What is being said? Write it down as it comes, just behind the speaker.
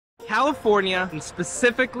California, and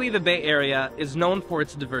specifically the Bay Area, is known for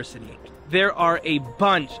its diversity. There are a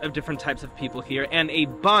bunch of different types of people here and a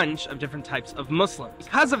bunch of different types of Muslims.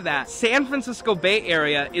 Because of that, San Francisco Bay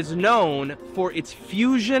Area is known for its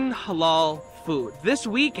fusion halal food. This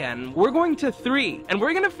weekend, we're going to 3, and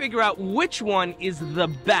we're gonna figure out which one is the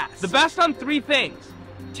best. The best on 3 things: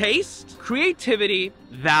 taste, creativity,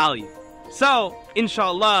 value. So,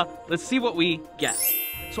 inshallah, let's see what we get.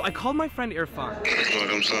 So I called my friend Irfan.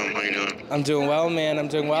 Welcome, son. How you doing? I'm doing well, man. I'm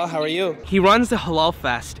doing well. How are you? He runs the Halal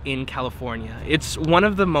Fest in California. It's one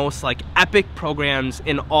of the most epic programs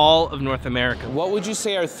in all of North America. What would you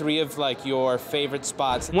say are 3 of your favorite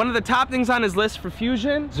spots? One of the top things on his list for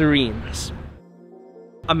fusion, Zareens.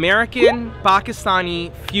 American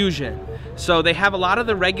Pakistani fusion. So they have a lot of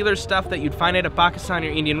the regular stuff that you'd find at a Pakistani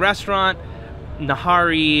or Indian restaurant,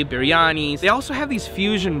 nahari, biryanis. They also have these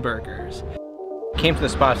fusion burgers. Came to the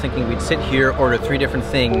spot thinking we'd sit here, order 3 different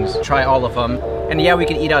things, try all of them, and yeah, we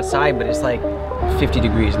can eat outside, but it's 50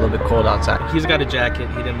 degrees, a little bit cold outside. He's got a jacket,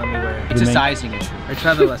 he didn't let me wear it. It's a sizing issue. I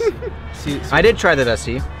tried the lassi. I did try the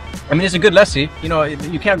lassi. I mean, it's a good lassi. You know,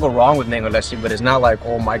 you can't go wrong with mango lassi, but it's not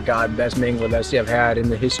oh my god, best mango lassi I've had in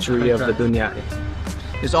the history of the dunya.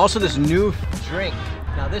 There's also this new drink.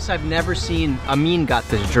 Now this I've never seen. Amin got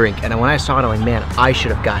this drink, and when I saw it, I'm like, man, I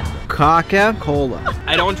should have gotten Coca-Cola.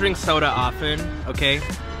 I don't drink soda often, okay?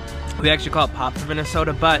 We actually call it pop for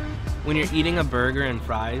Minnesota, but when you're eating a burger and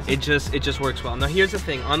fries, it just works well. Now here's the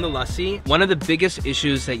thing, on the lassi, one of the biggest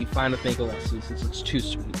issues that you find with mango lassi is it's too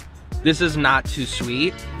sweet. This is not too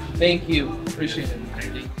sweet. Thank you, appreciate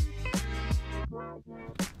it.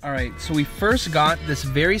 All right, so we first got this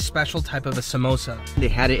very special type of a samosa. They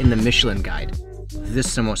had it in the Michelin guide.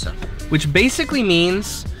 This samosa. Which basically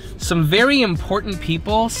means some very important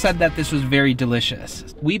people said that this was very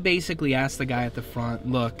delicious. We basically asked the guy at the front,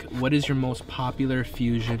 look, what is your most popular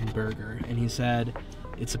fusion burger? And he said,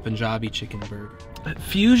 it's a Punjabi chicken burger.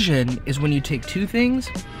 Fusion is when you take 2 things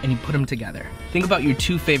and you put them together. Think about your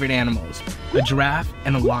 2 favorite animals, a giraffe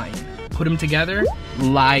and a lion. Put them together,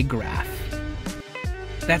 lie-graph.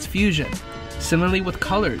 That's fusion. Similarly with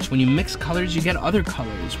colors, when you mix colors, you get other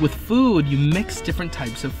colors. With food, you mix different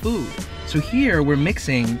types of food. So here, we're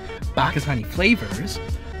mixing Pakistani flavors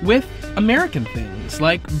with American things,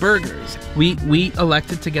 like burgers. We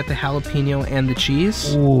elected to get the jalapeno and the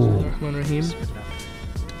cheese. Ooh. Rahim.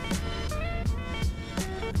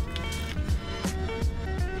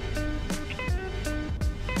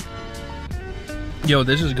 Yo,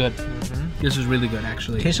 this is good. This is really good,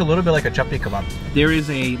 actually. Tastes a little bit like a chapati kebab. There is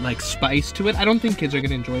a spice to it. I don't think kids are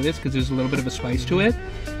gonna enjoy this because there's a little bit of a spice to it.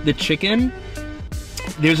 The chicken,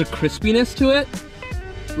 there's a crispiness to it,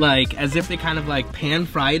 as if they kind of pan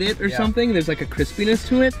fried it or something. There's a crispiness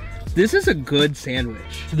to it. This is a good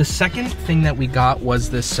sandwich. The second thing that we got was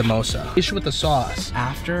this samosa. Dish with the sauce.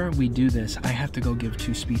 After we do this, I have to go give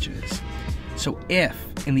 2 speeches. So if,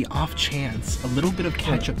 in the off chance, a little bit of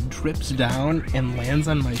ketchup drips down and lands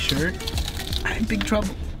on my shirt, I'm in big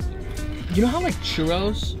trouble. You know how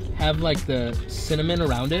churros have the cinnamon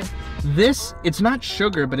around it? This, it's not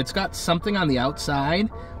sugar, but it's got something on the outside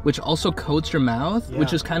which also coats your mouth,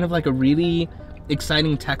 which is kind of a really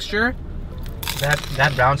exciting texture.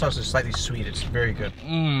 That brown sauce is slightly sweet. It's very good.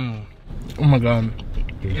 Oh my god.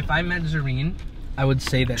 If I met Zareen, I would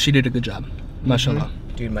say that she did a good job. Mashallah.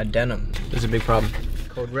 Dude, my denim is a big problem.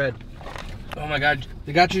 Code red. Oh my god.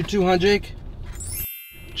 They got you too, huh, Jake?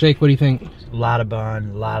 Jake, what do you think? A lot of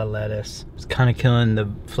bun, a lot of lettuce. It's kind of killing the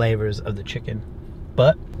flavors of the chicken.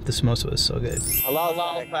 But the samosa was so good.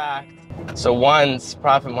 Halal fact. So once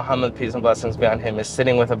Prophet Muhammad, peace and blessings be on him, is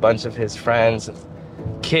sitting with a bunch of his friends and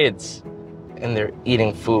kids, and they're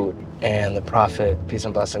eating food. And the Prophet, peace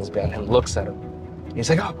and blessings be on him, looks at him. He's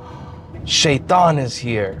like, oh, Shaitan is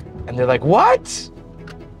here. And they're like, what?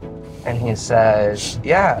 And he says,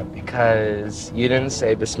 yeah, because you didn't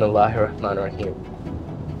say Bismillahir Rahmanir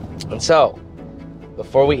Rahim. And so,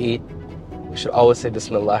 before we eat, we should always say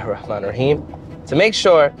Bismillahir Rahmanir Rahim to make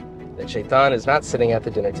sure that Shaitan is not sitting at the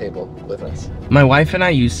dinner table with us. My wife and I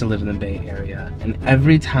used to live in the Bay Area, and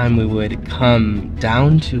every time we would come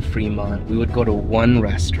down to Fremont, we would go to one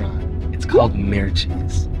restaurant. It's called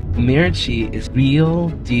Mirchi's. Mirchi is real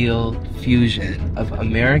deal fusion of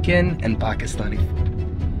American and Pakistani food.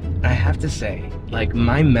 I have to say,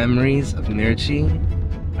 my memories of Mirchi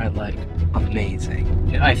are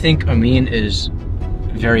amazing. I think Amin is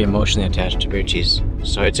very emotionally attached to Mirchi's,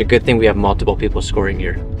 so it's a good thing we have multiple people scoring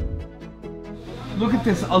here. Look at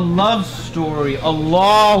this, a love story.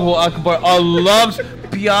 Allahu Akbar, a love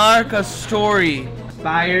Pyar story.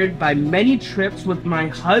 Inspired by many trips with my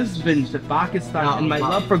husband to Pakistan and my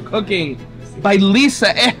love for cooking. by Lisa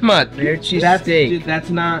Ahmed. Mirchi That's, steak. dude, that's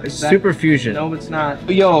not. It's super fusion. No, it's not.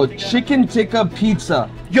 Yo, chicken tikka pizza.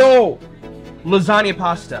 Yo, lasagna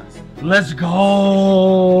pasta. Let's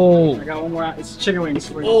go. I got one more. It's chicken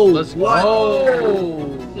wings. Oh, let's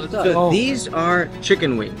go. Let's So go. these are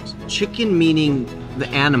chicken wings. Chicken meaning the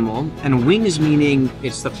animal, and wings meaning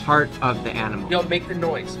it's the part of the animal. Yo, make the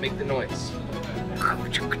noise. Make the noise.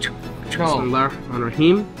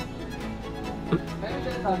 Bismillahirrahmanirrahim.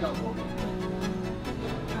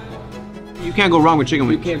 You can't go wrong with chicken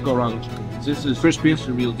You wings. can't go wrong with chicken wings. This is crispy. It's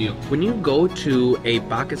the real deal. When you go to a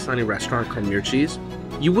Pakistani restaurant called Mirchi's,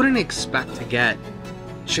 you wouldn't expect to get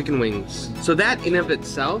chicken wings. So that in of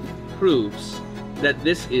itself proves that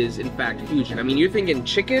this is in fact fusion. I mean, you're thinking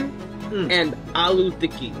chicken and aloo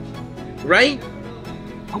tikki, right?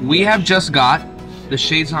 We have just got the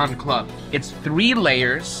Shazan Club. It's 3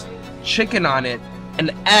 layers, chicken on it,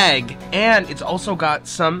 an egg, and it's also got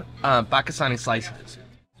some Pakistani slices.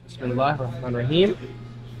 Bismillahirrahmanirrahim.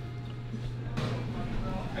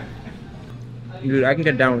 Dude, I can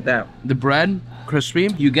get down with that. The bread, crispy.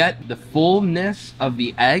 You get the fullness of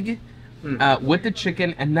the egg with the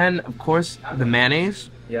chicken, and then of course the mayonnaise,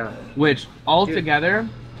 Yeah. which all together,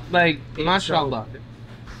 like mashallah.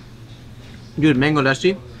 Dude, mango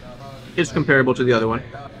lassi is comparable to the other one.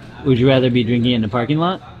 Would you rather be drinking in the parking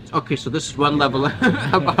lot? Okay, so this is one level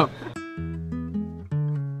above.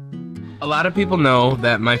 A lot of people know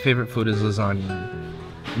that my favorite food is lasagna,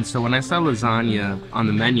 and so when I saw lasagna on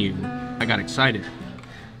the menu, I got excited,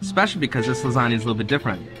 especially because this lasagna is a little bit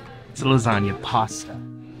different. It's a lasagna pasta.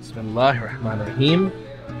 Bismillahirrahmanirrahim.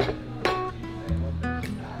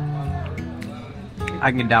 I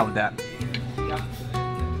can get down with that.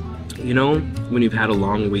 You know, when you've had a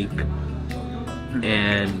long week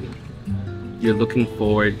and you're looking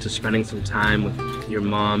forward to spending some time with your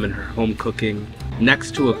mom and her home cooking,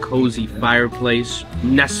 next to a cozy fireplace,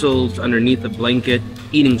 nestled underneath a blanket,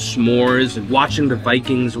 eating s'mores and watching the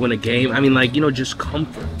Vikings win a game. I mean, like, you know, just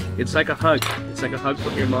comfort. It's like a hug. It's like a hug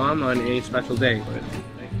from your mom on a special day.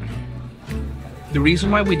 The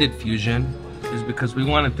reason why we did fusion is because we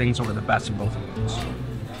wanted things over the best of both worlds.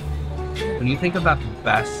 When you think about the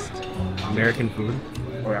best American food,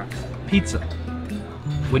 or pizza.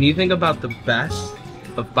 When you think about the best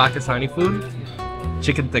of Pakistani food,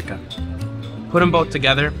 chicken tikka. Put them both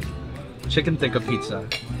together, chicken tikka pizza.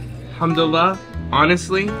 Alhamdulillah,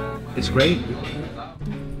 honestly, it's great.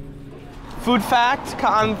 Food fact,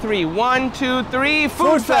 on 3. 1, 2, 3,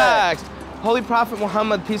 food fact. Holy Prophet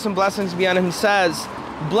Muhammad, peace and blessings be on him, says,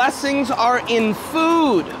 blessings are in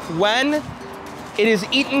food when it is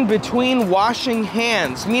eaten between washing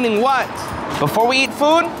hands. Meaning what? Before we eat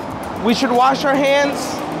food, we should wash our hands.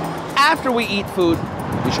 After we eat food,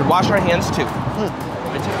 we should wash our hands too.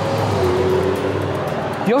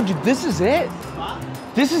 Yo, dude, this is it.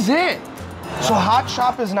 This is it. So Hot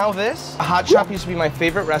Shop is now this. Hot Shop used to be my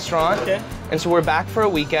favorite restaurant. Okay. And so we're back for a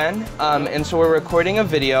weekend. And so we're recording a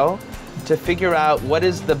video to figure out what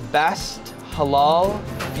is the best halal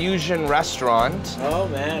fusion restaurant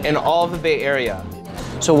in all of the Bay Area.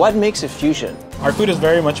 So what makes it fusion? Our food is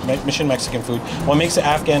very much Mission Mexican food. What makes it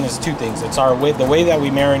Afghan is 2 things. It's the way that we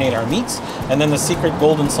marinate our meats, and then the secret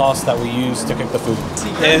golden sauce that we use to cook the food.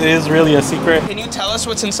 It is really a secret. Can you tell us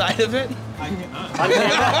what's inside of it?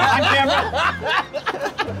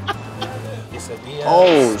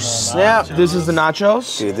 Oh, snap. This is the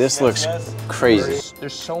nachos. Dude, this looks crazy.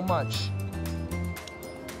 There's so much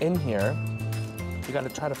in here. You gotta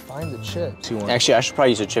try to find the chips. Actually, I should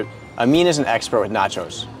probably use a chip. Amin is an expert with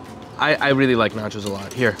nachos. I really like nachos a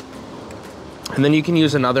lot. Here. And then you can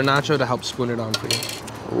use another nacho to help spoon it on for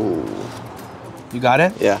you. Ooh. You got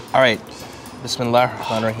it? Yeah. All right.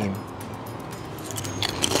 Bismillahirrahmanirrahim.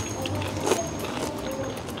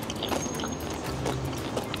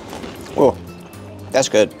 Oh, that's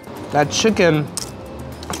good. That chicken,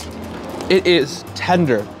 it is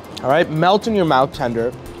tender. All right? Melt in your mouth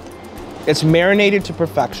tender. It's marinated to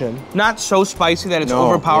perfection. Not so spicy that it's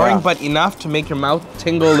overpowering, but enough to make your mouth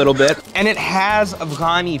tingle a little bit. And it has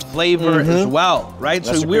Afghani flavor as well, right?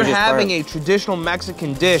 That's so we're having a traditional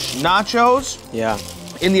Mexican dish, nachos, Yeah.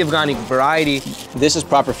 in the Afghani variety, This is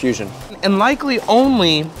proper fusion. and likely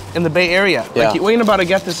only in the Bay Area. Yeah. Like, we ain't about to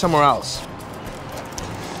get this somewhere else.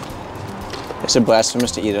 Is it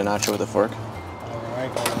blasphemous to eat a nacho with a fork?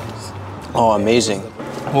 Oh, amazing.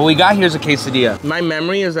 What we got here is a quesadilla. My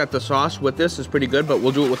memory is that the sauce with this is pretty good, but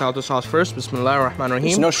we'll do it without the sauce first. Bismillahirrahmanirrahim.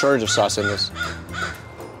 There's no shortage of sauce in this.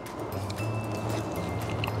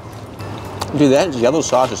 Dude, that yellow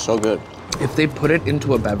sauce is so good. If they put it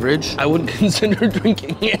into a beverage, I wouldn't consider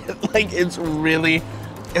drinking it. Like, it's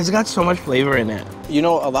got so much flavor in it. You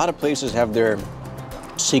know, a lot of places have their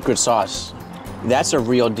secret sauce. That's a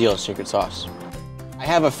real deal secret sauce. I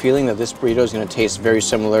have a feeling that this burrito is going to taste very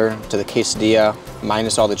similar to the quesadilla,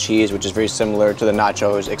 minus all the cheese, which is very similar to the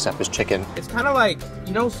nachos, except it's chicken. It's kind of like,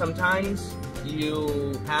 you know, sometimes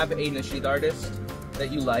you have a nasheed artist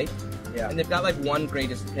that you like, and they've got like one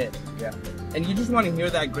greatest hit. And you just want to hear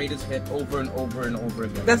that greatest hit over and over and over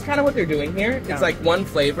again. That's kind of what they're doing here. It's like one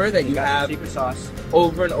flavor that you have secret sauce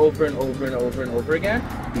over and over and over and over and over again.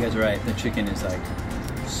 You guys are right. The chicken is like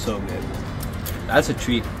so good. That's a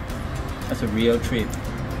treat. That's a real treat.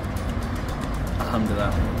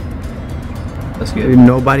 Alhamdulillah. That's good.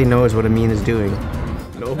 Nobody knows what Amin is doing.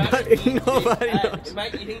 Nobody knows. Am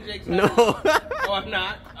I eating Jake's? No. Oh, I'm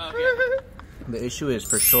not? Okay. The issue is,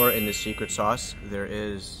 for sure, in the secret sauce, there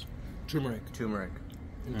is Turmeric. turmeric.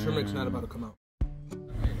 And turmeric's not about to come out.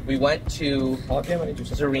 We went to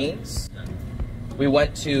Zareens, we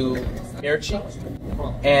went to Mirchi,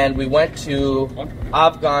 and we went to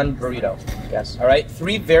Afghan Burrito. Yes. All right,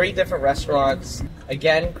 3 very different restaurants.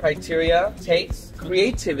 Again, criteria: taste,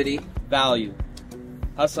 creativity, value.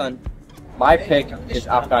 Hassan. My pick is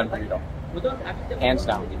Afghan Burrito. Hands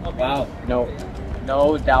down. Wow.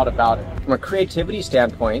 No doubt about it. From a creativity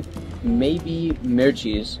standpoint, maybe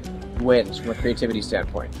Mirchi's wins from a creativity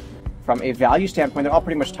standpoint. From a value standpoint, they're all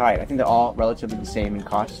pretty much tied. I think they're all relatively the same in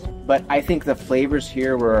cost. But I think the flavors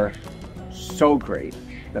here were so great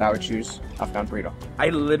that I would choose Afghan Burrito. I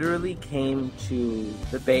literally came to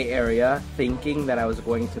the Bay Area thinking that I was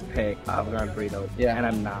going to pick Afghan Burrito, and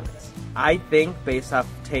I'm not. I think based off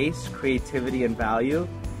taste, creativity, and value,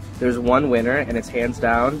 there's one winner, and it's hands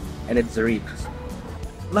down, and it's Zareens.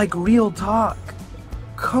 Like, real talk.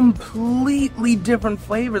 Completely different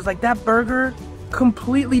flavors. Like, that burger,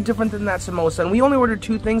 completely different than that samosa. And we only ordered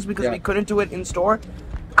 2 things because we couldn't do it in store.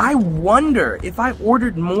 I wonder if I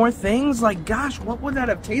ordered more things, like, gosh, what would that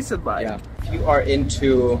have tasted like? Yeah. If you are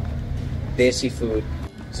into desi food,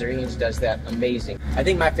 Zareens does that amazing. I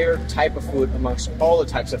think my favorite type of food amongst all the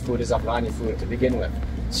types of food is Afghani food to begin with.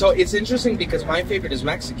 So it's interesting because my favorite is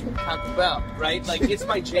Mexican. Taco Bell, right? Like, it's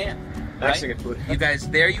my jam. Mexican food. You guys,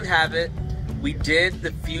 there you have it. We did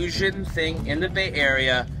the fusion thing in the Bay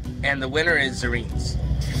Area, and the winner is Zareens.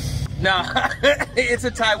 No, it's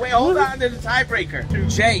a tie. Wait, hold on, there's a tiebreaker.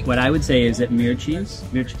 Jake. What I would say is that Mirchi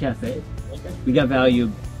Cafe, we got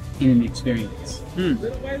value in an experience.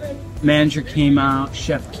 Manager came out,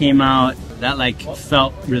 chef came out, that like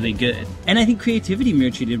felt really good. And I think creativity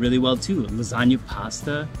Mirchi did really well too. Lasagna,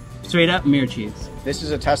 pasta, straight up Mirchi's. This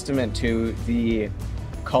is a testament to the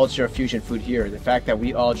culture of fusion food here. The fact that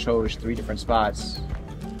we all chose 3 different spots.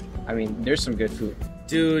 I mean, there's some good food.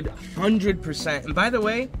 Dude, 100%. And by the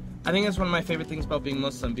way, I think that's one of my favorite things about being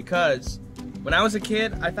Muslim, because when I was a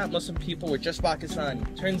kid, I thought Muslim people were just Pakistani.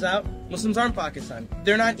 Turns out, Muslims aren't Pakistani.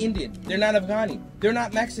 They're not Indian. They're not Afghani. They're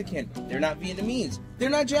not Mexican. They're not Vietnamese.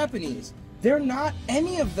 They're not Japanese. They're not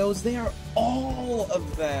any of those. They are all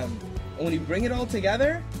of them. And when you bring it all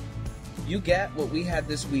together, you get what we had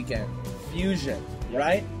this weekend. Fusion,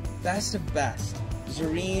 right? That's the best.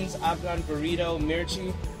 Zareens, Afghan Burrito,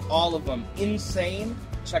 Mirchi, all of them. Insane.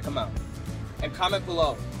 Check them out. And comment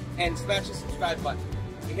below. And smash the subscribe button.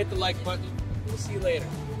 And hit the like button. We'll see you later.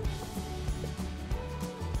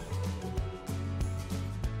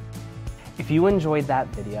 If you enjoyed that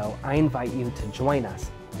video, I invite you to join us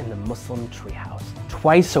in the Muslim Treehouse.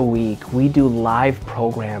 Twice a week, we do live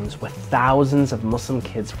programs with thousands of Muslim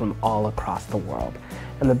kids from all across the world.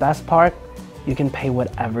 And the best part, you can pay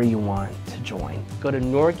whatever you want to join. Go to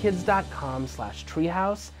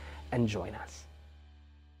noorkids.com/treehouse and join us.